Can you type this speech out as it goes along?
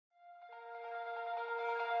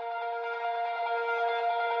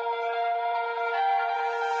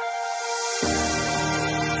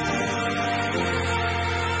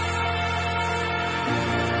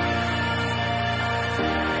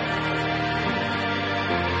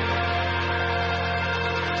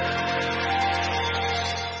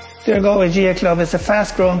Claregalway GAA Club is a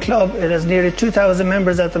fast-growing club. It has nearly 2,000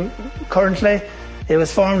 members currently. It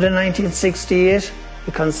was formed in 1968.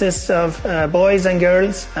 It consists of boys and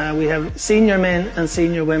girls. We have senior men and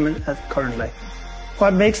senior women currently.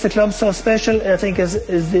 What makes the club so special, I think,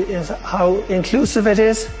 is how inclusive it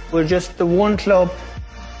is. We're just the one club.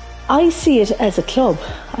 I see it as a club.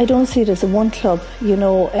 I don't see it as a one club. You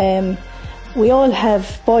know, we all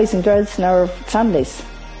have boys and girls in our families,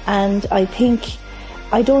 and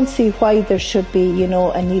I don't see why there should be, you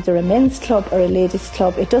know, neither a men's club or a ladies'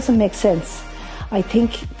 club. It doesn't make sense. I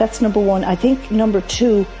think that's number one. I think number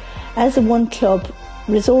two, as a one club,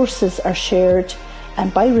 resources are shared,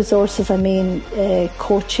 and by resources I mean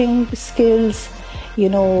coaching skills, you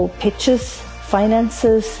know, pitches,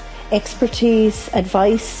 finances, expertise,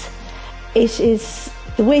 advice. It is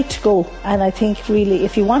the way to go, and I think really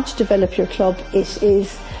if you want to develop your club, it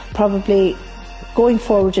is probably going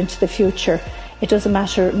forward into the future. It doesn't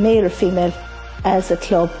matter male or female as a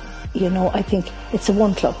club. You know, I think it's a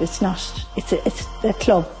one club. It's a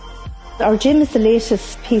club. Our gym is the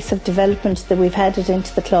latest piece of development that we've added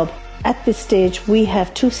into the club. At this stage, we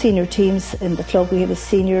have two senior teams in the club. We have a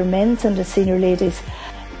senior men's and a senior ladies.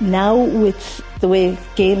 Now, with the way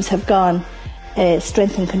games have gone,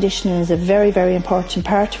 strength and conditioning is a very, very important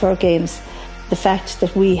part of our games. The fact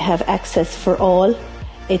that we have access for all,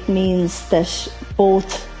 it means that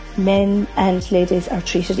both men and ladies are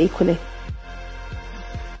treated equally.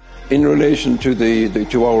 In relation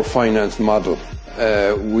to our finance model,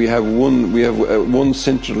 we have one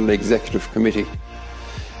central executive committee,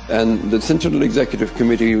 and the central executive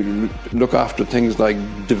committee look after things like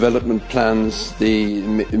development plans, the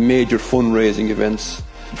major fundraising events.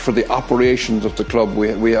 For the operations of the club,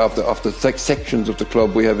 we have the sections of the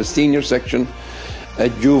club. We have a senior section, a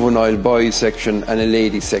juvenile boys section, and a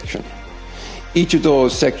ladies section. Each of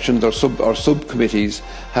those sections or subcommittees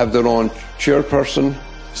have their own chairperson,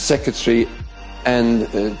 secretary and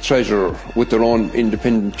treasurer with their own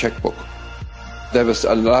independent chequebook. They have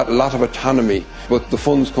a lot of autonomy, but the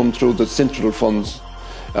funds come through the central funds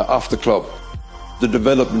of the club. The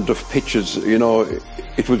development of pitches, you know,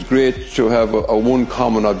 it was great to have a one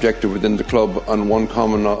common objective within the club and one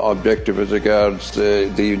common objective as regards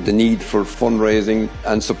the need for fundraising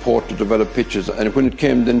and support to develop pitches. And when it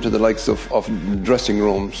came then to the likes of dressing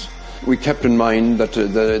rooms, we kept in mind that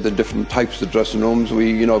the different types of dressing rooms,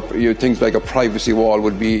 things like a privacy wall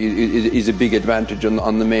is a big advantage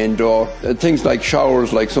on the main door. Things like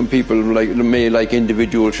showers, like some people may like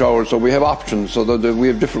individual showers, so we have options. So that we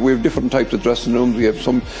have different types of dressing rooms. We have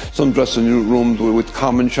some dressing rooms with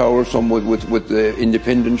common showers, some with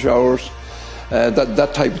independent showers.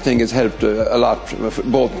 That type of thing has helped a lot,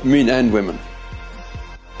 both men and women.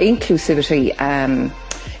 Inclusivity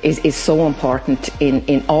is so important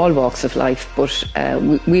in all walks of life, but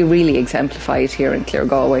we really exemplify it here in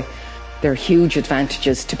Claregalway. There are huge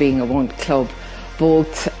advantages to being a one club,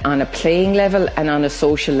 both on a playing level and on a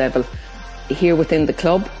social level. Here within the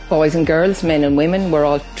club, boys and girls, men and women, we're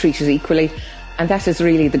all treated equally, and that is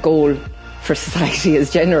really the goal for society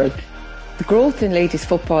as general. The growth in ladies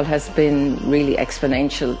football has been really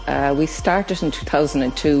exponential. We started in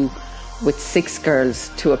 2002 with 6 girls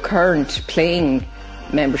to a current playing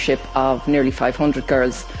membership of nearly 500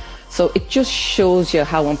 girls. So it just shows you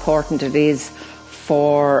how important it is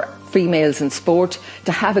for females in sport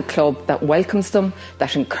to have a club that welcomes them,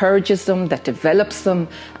 that encourages them, that develops them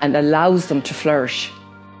and allows them to flourish.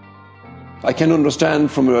 I can understand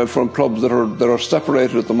from clubs that are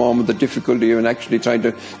separated at the moment the difficulty in actually trying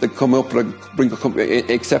to come up,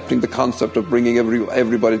 accepting the concept of bringing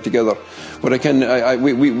everybody together. But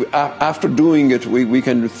after doing it, we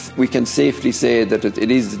can safely say that it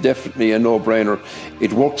is definitely a no-brainer.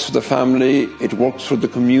 It works for the family, it works for the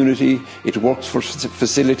community, it works for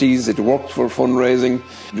facilities, it works for fundraising.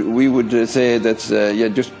 We would say that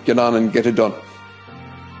just get on and get it done.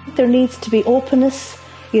 There needs to be openness,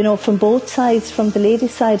 you know, from both sides, from the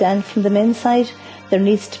ladies' side and from the men's side. There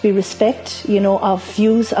needs to be respect, you know, of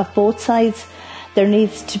views of both sides. There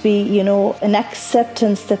needs to be, you know, an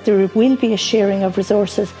acceptance that there will be a sharing of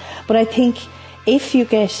resources. But I think if you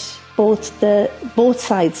get both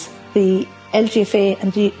sides, the LGFA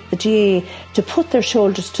and the GAA, to put their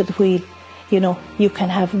shoulders to the wheel, you know, you can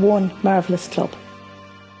have one marvellous club.